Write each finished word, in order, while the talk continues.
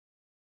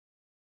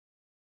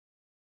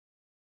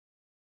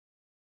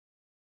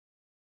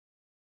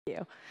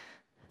you.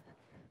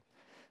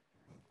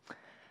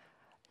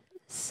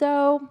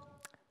 So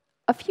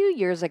a few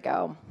years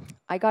ago,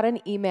 I got an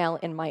email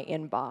in my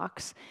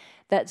inbox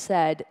that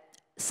said,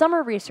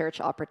 summer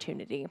research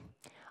opportunity,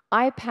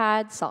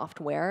 iPad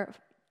software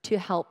to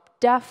help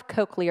deaf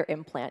cochlear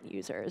implant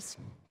users.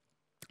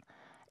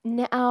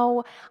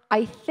 Now,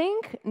 I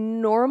think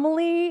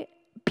normally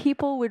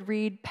people would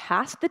read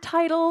past the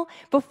title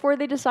before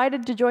they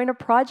decided to join a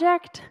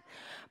project,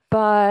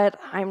 but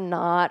I'm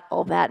not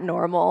all that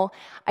normal.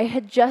 I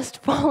had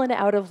just fallen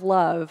out of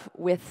love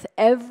with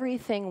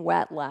everything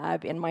wet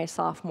lab in my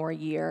sophomore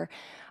year.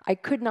 I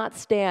could not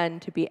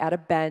stand to be at a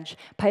bench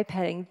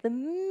pipetting the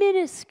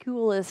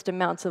minusculest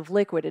amounts of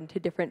liquid into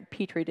different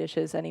petri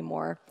dishes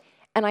anymore.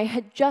 And I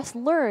had just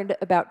learned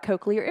about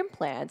cochlear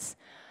implants,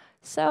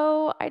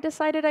 so I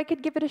decided I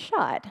could give it a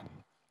shot.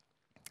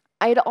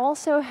 I had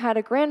also had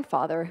a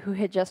grandfather who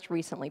had just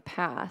recently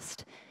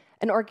passed,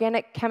 an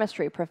organic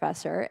chemistry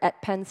professor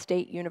at Penn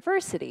State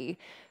University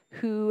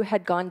who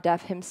had gone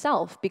deaf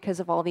himself because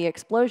of all the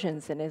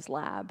explosions in his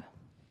lab.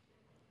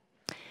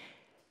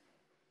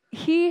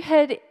 He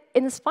had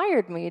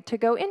inspired me to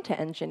go into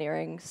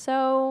engineering,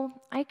 so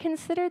I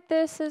considered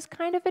this as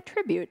kind of a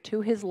tribute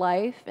to his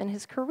life and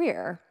his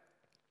career.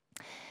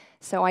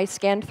 So I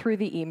scanned through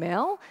the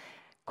email,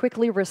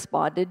 quickly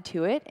responded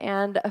to it,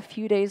 and a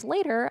few days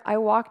later, I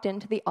walked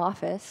into the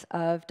office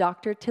of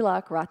Dr.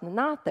 Tilak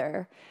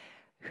Ratnanathar,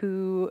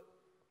 who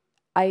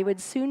I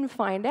would soon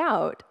find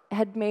out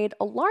had made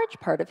a large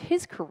part of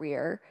his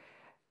career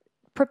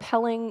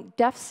propelling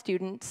deaf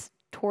students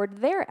toward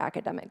their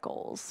academic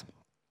goals.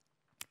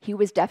 He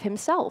was deaf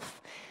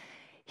himself.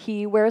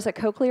 He wears a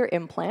cochlear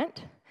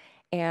implant,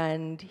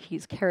 and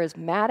he's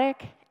charismatic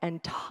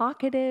and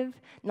talkative,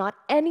 not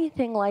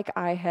anything like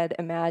I had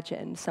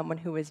imagined someone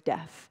who was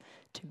deaf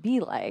to be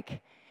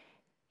like.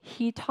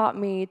 He taught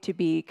me to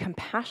be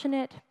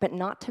compassionate, but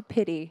not to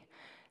pity,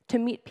 to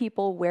meet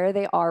people where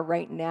they are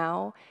right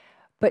now,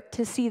 but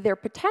to see their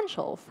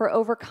potential for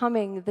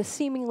overcoming the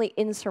seemingly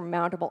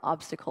insurmountable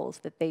obstacles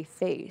that they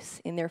face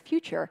in their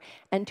future,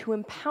 and to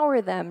empower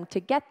them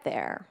to get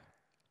there.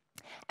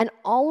 And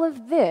all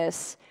of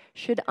this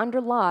should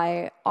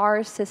underlie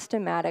our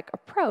systematic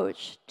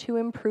approach to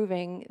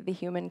improving the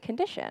human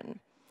condition.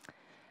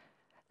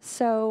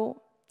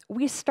 So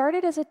we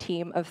started as a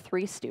team of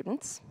 3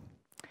 students,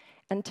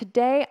 and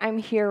today I'm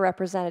here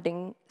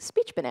representing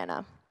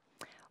SpeechBanana.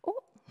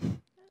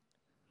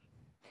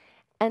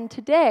 And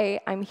today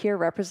I'm here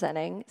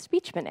representing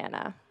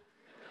SpeechBanana,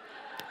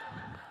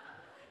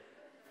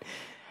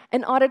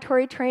 an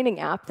auditory training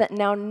app that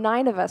now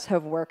 9 of us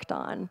have worked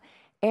on.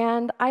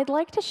 And I'd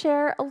like to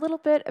share a little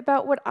bit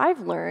about what I've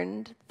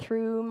learned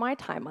through my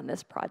time on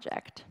this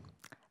project.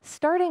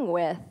 Starting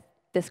with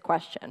this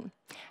question: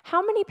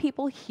 how many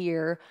people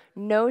here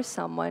know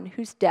someone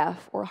who's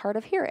deaf or hard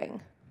of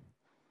hearing?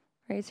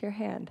 Raise your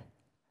hand.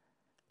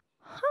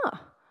 Huh,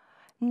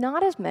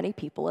 not as many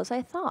people as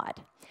I thought.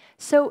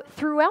 So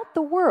throughout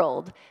the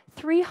world,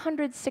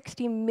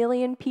 360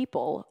 million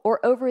people, or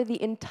over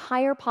the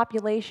entire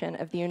population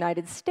of the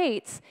United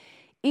States,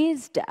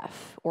 is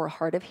deaf or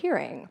hard of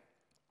hearing.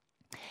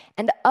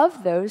 And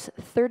of those,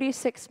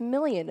 36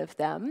 million of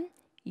them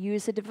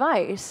use a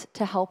device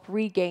to help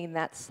regain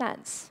that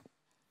sense.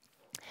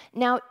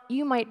 Now,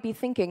 you might be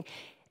thinking,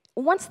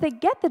 once they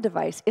get the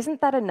device, isn't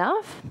that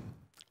enough?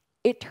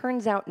 It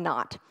turns out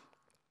not.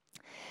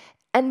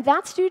 And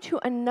that's due to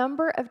a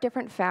number of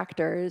different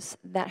factors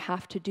that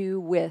have to do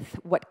with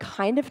what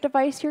kind of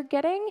device you're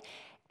getting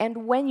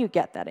and when you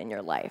get that in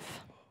your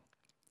life.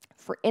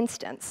 For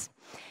instance,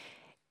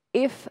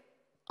 if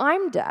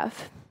I'm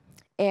deaf,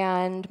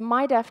 and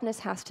my deafness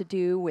has to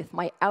do with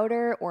my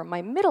outer or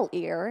my middle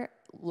ear,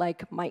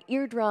 like my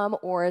eardrum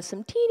or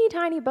some teeny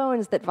tiny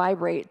bones that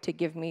vibrate to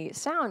give me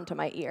sound to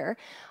my ear,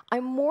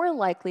 I'm more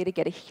likely to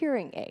get a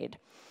hearing aid.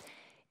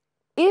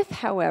 If,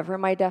 however,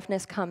 my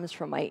deafness comes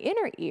from my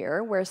inner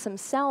ear, where some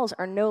cells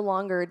are no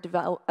longer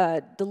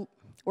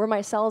where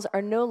my cells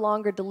are no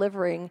longer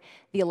delivering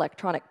the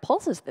electronic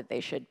pulses that they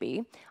should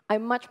be,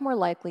 I'm much more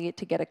likely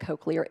to get a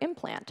cochlear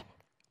implant.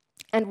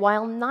 And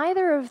while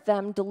neither of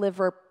them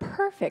deliver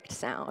perfect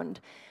sound,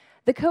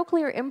 the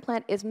cochlear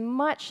implant is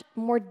much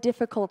more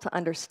difficult to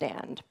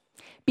understand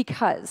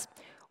because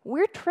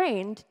we're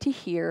trained to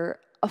hear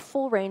a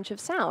full range of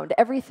sound,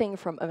 everything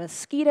from a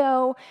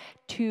mosquito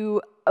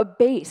to a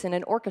bass in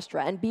an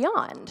orchestra and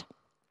beyond.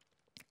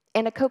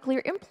 And a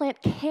cochlear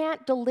implant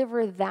can't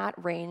deliver that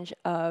range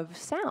of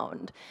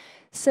sound.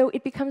 So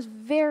it becomes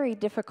very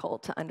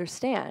difficult to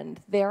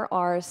understand. There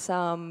are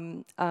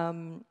some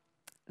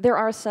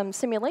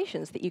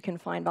simulations that you can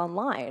find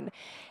online,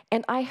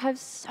 and I have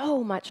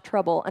so much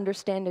trouble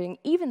understanding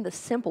even the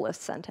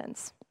simplest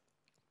sentence.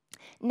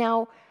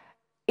 Now,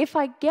 if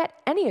I get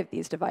any of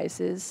these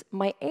devices,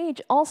 my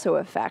age also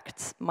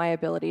affects my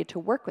ability to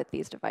work with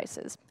these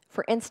devices.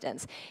 For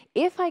instance,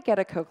 if I get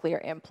a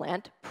cochlear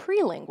implant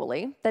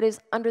prelingually, that is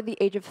under the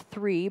age of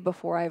 3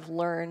 before I've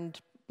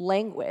learned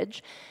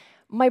language,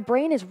 My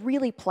brain is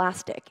really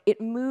plastic.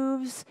 It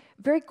moves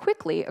very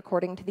quickly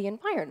according to the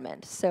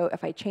environment. So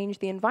if I change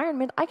the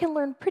environment, I can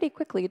learn pretty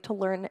quickly to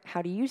learn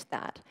how to use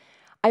that.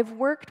 I've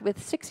worked with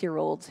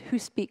 6-year-olds who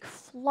speak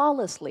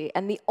flawlessly,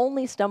 and the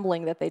only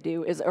stumbling that they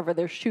do is over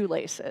their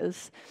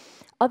shoelaces.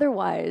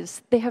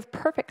 Otherwise, they have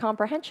perfect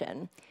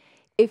comprehension.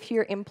 If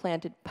you're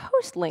implanted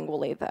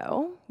postlingually,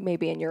 though,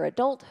 maybe in your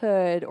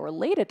adulthood or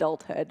late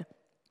adulthood,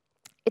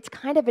 it's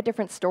kind of a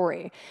different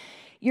story.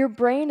 Your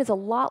brain is a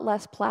lot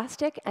less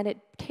plastic, and it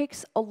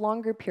takes a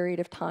longer period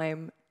of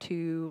time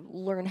to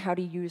learn how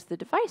to use the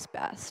device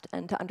best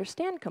and to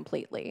understand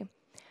completely.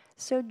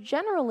 So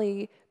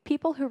generally,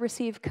 people who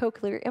receive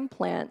cochlear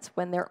implants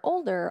when they're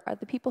older are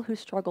the people who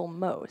struggle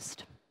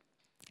most.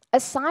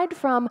 Aside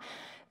from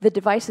the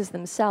devices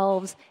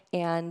themselves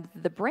and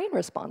the brain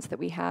response that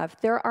we have,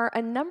 there are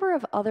a number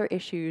of other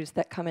issues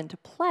that come into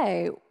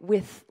play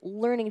with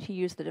learning to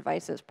use the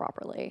devices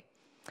properly.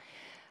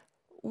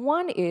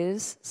 One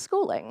is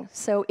schooling.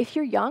 So if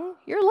you're young,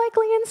 you're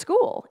likely in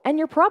school, and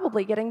you're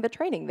probably getting the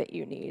training that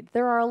you need.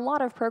 There are a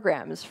lot of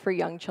programs for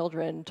young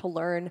children to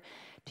learn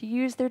to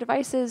use their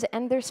devices,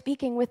 and they're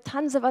speaking with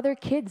tons of other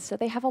kids, so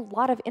they have a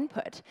lot of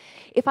input.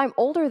 If I'm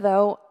older,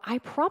 though, I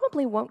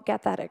probably won't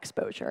get that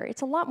exposure.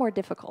 It's a lot more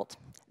difficult.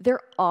 There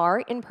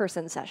are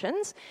in-person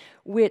sessions,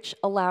 which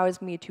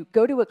allows me to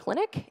go to a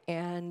clinic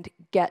and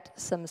get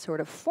some sort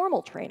of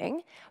formal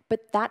training,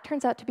 but that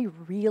turns out to be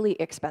really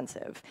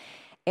expensive.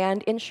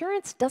 And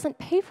insurance doesn't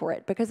pay for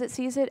it because it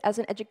sees it as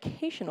an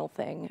educational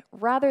thing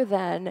rather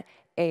than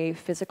a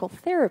physical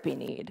therapy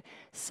need.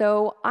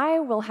 So I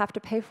will have to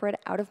pay for it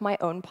out of my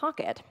own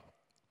pocket.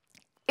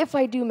 If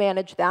I do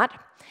manage that,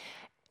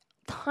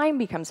 time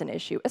becomes an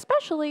issue,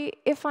 especially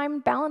if I'm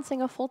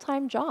balancing a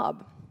full-time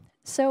job.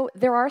 So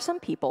there are some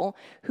people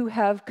who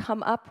have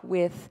come up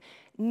with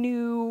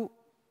new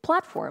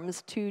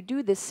platforms to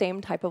do this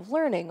same type of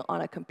learning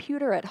on a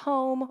computer at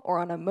home or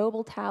on a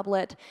mobile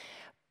tablet.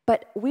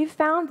 But we've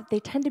found that they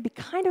tend to be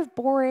kind of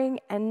boring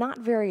and not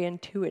very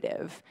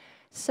intuitive.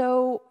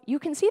 So you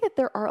can see that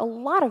there are a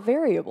lot of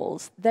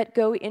variables that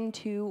go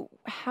into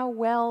how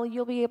well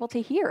you'll be able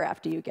to hear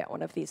after you get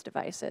one of these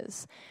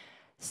devices.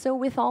 So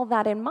with all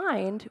that in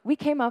mind, we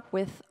came up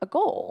with a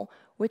goal,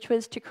 which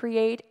was to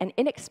create an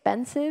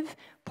inexpensive,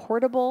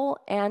 portable,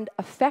 and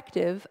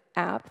effective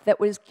app that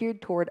was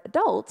geared toward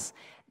adults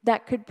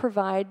that could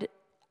provide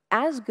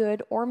as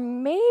good or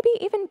maybe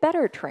even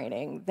better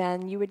training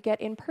than you would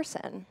get in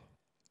person.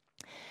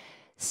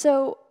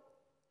 So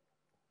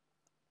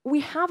we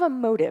have a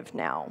motive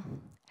now.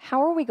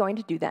 How are we going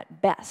to do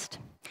that best?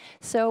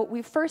 So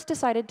we first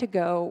decided to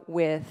go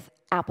with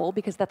Apple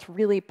because that's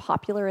really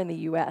popular in the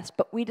US,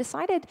 but we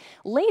decided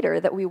later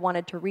that we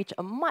wanted to reach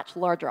a much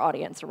larger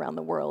audience around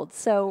the world.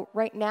 So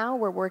right now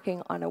we're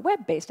working on a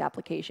web-based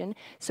application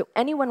so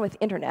anyone with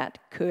internet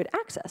could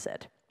access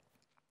it.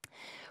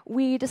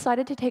 We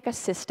decided to take a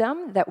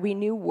system that we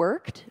knew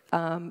worked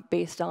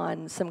based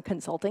on some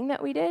consulting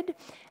that we did,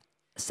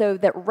 so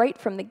that right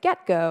from the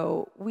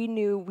get-go, we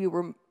knew we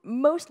were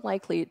most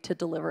likely to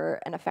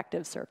deliver an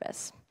effective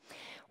service.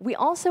 We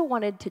also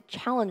wanted to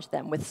challenge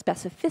them with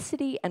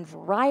specificity and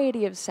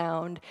variety of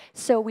sound,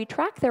 so we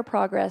track their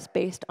progress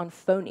based on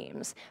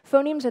phonemes.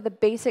 Phonemes are the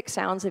basic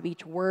sounds of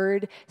each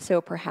word,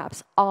 so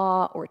perhaps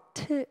ah or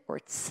t or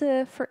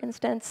ts, for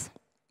instance.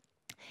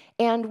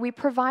 And we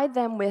provide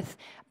them with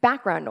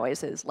background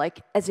noises,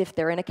 like as if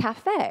they're in a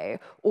cafe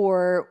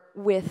or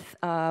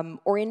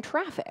in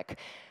traffic.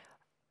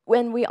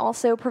 When we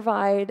also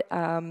provide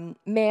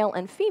male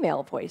and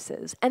female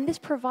voices. And this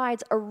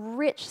provides a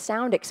rich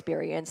sound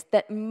experience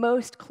that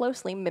most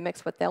closely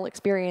mimics what they'll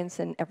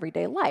experience in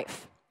everyday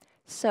life.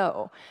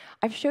 So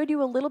I've showed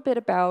you a little bit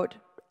about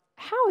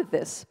how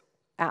this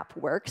app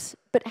works,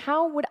 but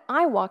how would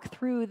I walk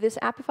through this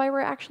app if I were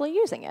actually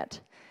using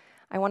it?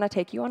 I want to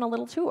take you on a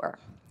little tour.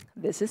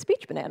 This is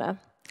SpeechBanana.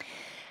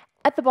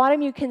 At the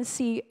bottom, you can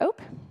see,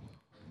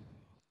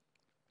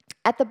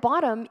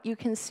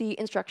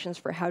 instructions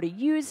for how to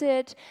use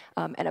it,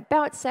 an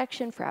about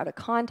section for how to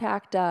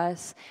contact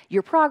us,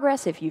 your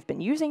progress if you've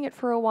been using it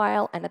for a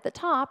while, and at the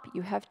top,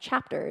 you have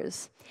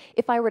chapters.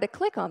 If I were to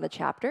click on the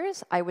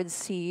chapters, I would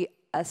see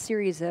a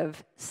series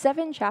of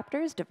 7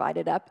 chapters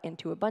divided up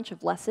into a bunch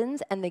of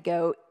lessons, and they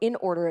go in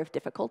order of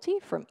difficulty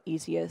from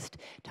easiest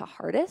to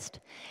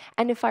hardest.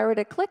 And if I were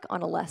to click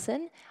on a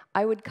lesson,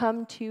 I would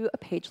come to a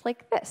page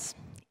like this,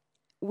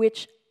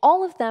 which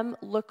all of them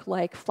look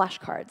like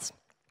flashcards.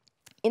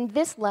 In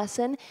this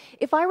lesson,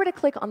 if I were to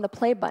click on the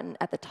play button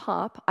at the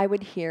top, I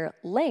would hear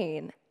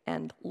lane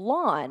and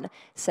lawn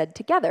said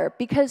together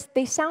because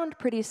they sound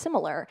pretty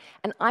similar,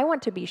 and I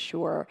want to be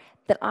sure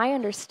that I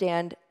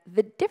understand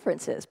the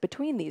differences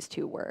between these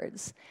two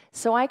words.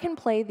 So I can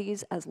play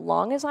these as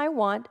long as I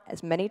want,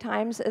 as many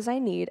times as I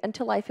need,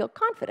 until I feel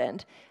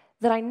confident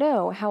that I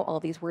know how all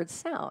these words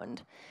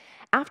sound.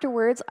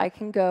 Afterwards, I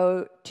can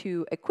go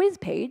to a quiz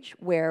page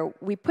where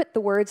we put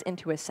the words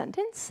into a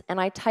sentence, and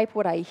I type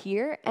what I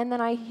hear, and then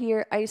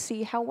I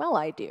see how well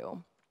I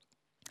do.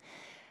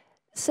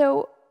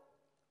 So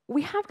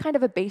we have kind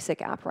of a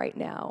basic app right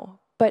now,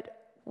 but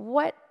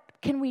what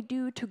can we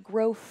do to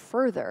grow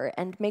further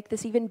and make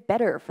this even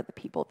better for the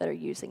people that are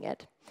using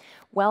it?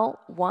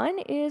 Well, one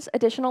is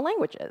additional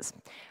languages.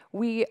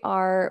 We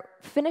are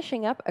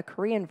finishing up a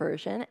Korean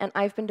version, and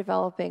I've been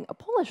developing a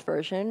Polish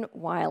version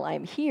while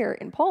I'm here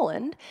in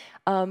Poland,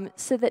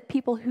 so that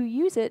people who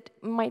use it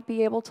might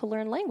be able to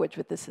learn language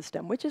with the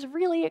system, which is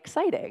really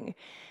exciting.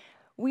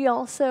 We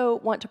also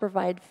want to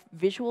provide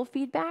visual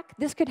feedback.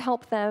 This could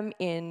help them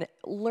in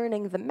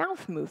learning the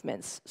mouth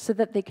movements so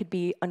that they could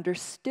be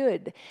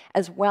understood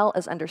as well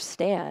as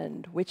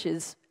understand, which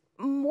is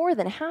more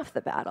than half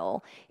the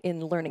battle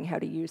in learning how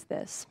to use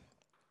this.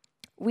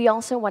 We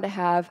also want to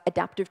have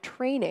adaptive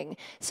training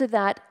so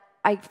that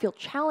I feel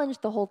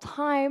challenged the whole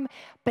time,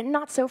 but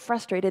not so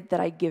frustrated that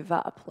I give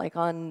up, like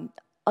on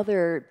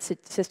other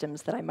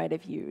systems that I might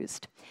have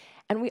used.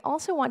 And we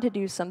also want to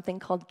do something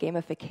called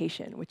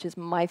gamification, which is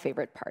my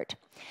favorite part.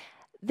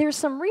 There's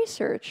some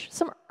research,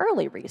 some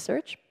early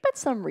research, but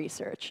some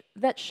research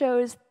that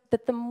shows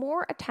that the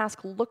more a task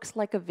looks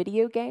like a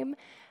video game,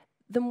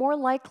 the more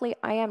likely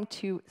I am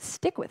to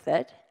stick with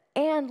it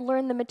and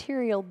learn the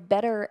material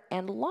better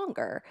and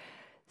longer.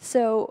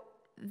 So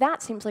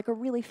that seems like a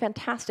really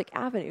fantastic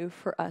avenue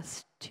for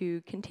us to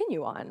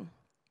continue on.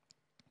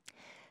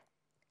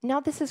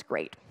 Now, this is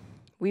great.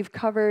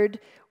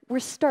 We're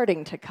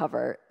starting to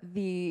cover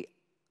the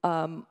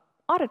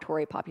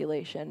auditory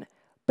population,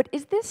 but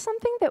is this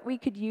something that we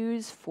could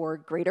use for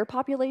greater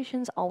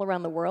populations all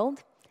around the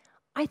world?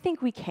 I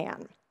think we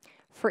can.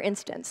 For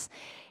instance,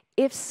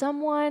 if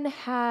someone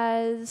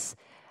has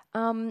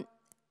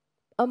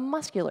a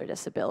muscular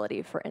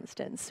disability, for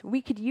instance,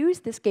 we could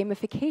use this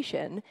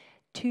gamification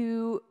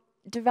to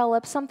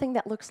develop something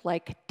that looks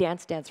like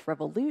Dance Dance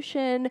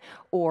Revolution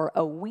or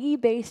a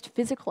Wii-based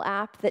physical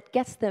app that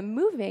gets them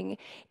moving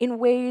in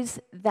ways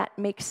that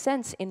make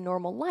sense in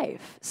normal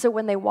life. So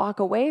when they walk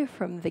away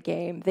from the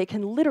game, they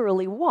can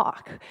literally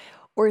walk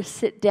or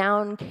sit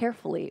down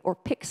carefully or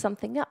pick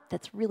something up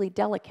that's really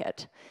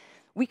delicate.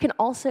 We can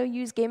also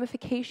use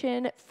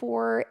gamification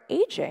for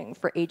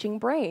aging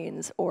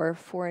brains, or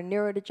for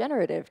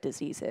neurodegenerative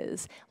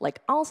diseases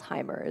like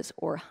Alzheimer's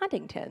or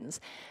Huntington's.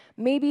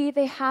 Maybe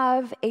they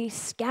have a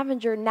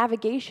scavenger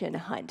navigation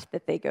hunt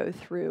that they go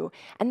through,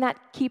 and that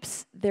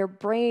keeps their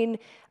brain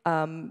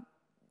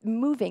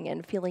moving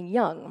and feeling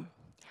young.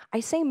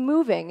 I say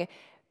moving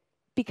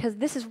because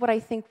this is what I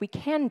think we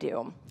can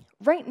do.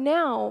 Right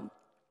now,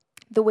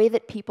 the way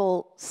that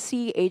people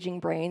see aging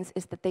brains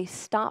is that they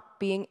stop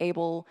being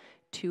able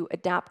to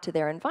adapt to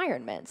their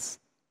environments.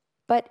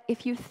 But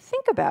if you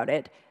think about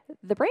it,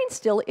 the brain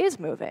still is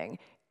moving.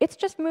 It's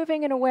just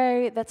moving in a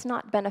way that's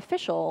not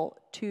beneficial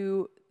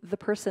to the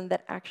person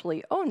that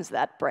actually owns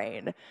that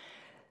brain.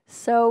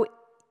 So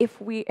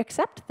if we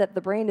accept that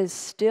the brain is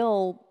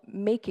still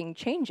making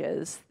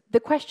changes,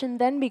 the question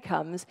then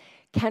becomes,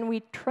 can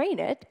we train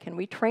it? Can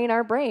we train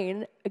our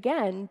brain,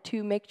 again,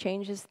 to make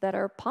changes that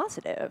are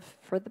positive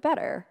for the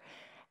better?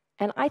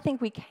 And I think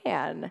we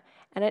can,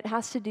 and it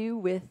has to do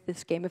with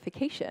this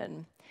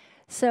gamification.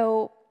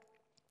 So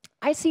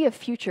I see a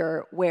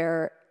future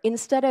where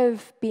instead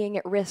of being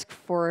at risk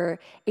for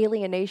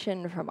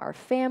alienation from our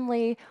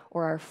family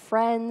or our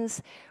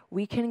friends,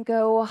 we can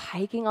go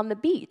hiking on the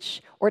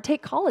beach or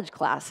take college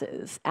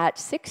classes at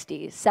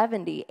 60,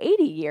 70,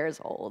 80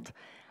 years old.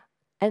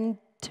 And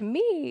to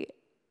me,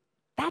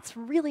 that's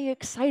really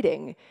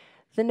exciting.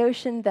 The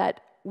notion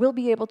that we'll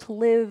be able to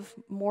live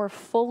more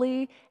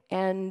fully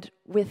and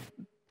with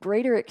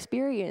greater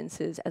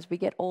experiences as we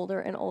get older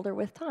and older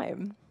with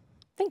time.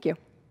 Thank you.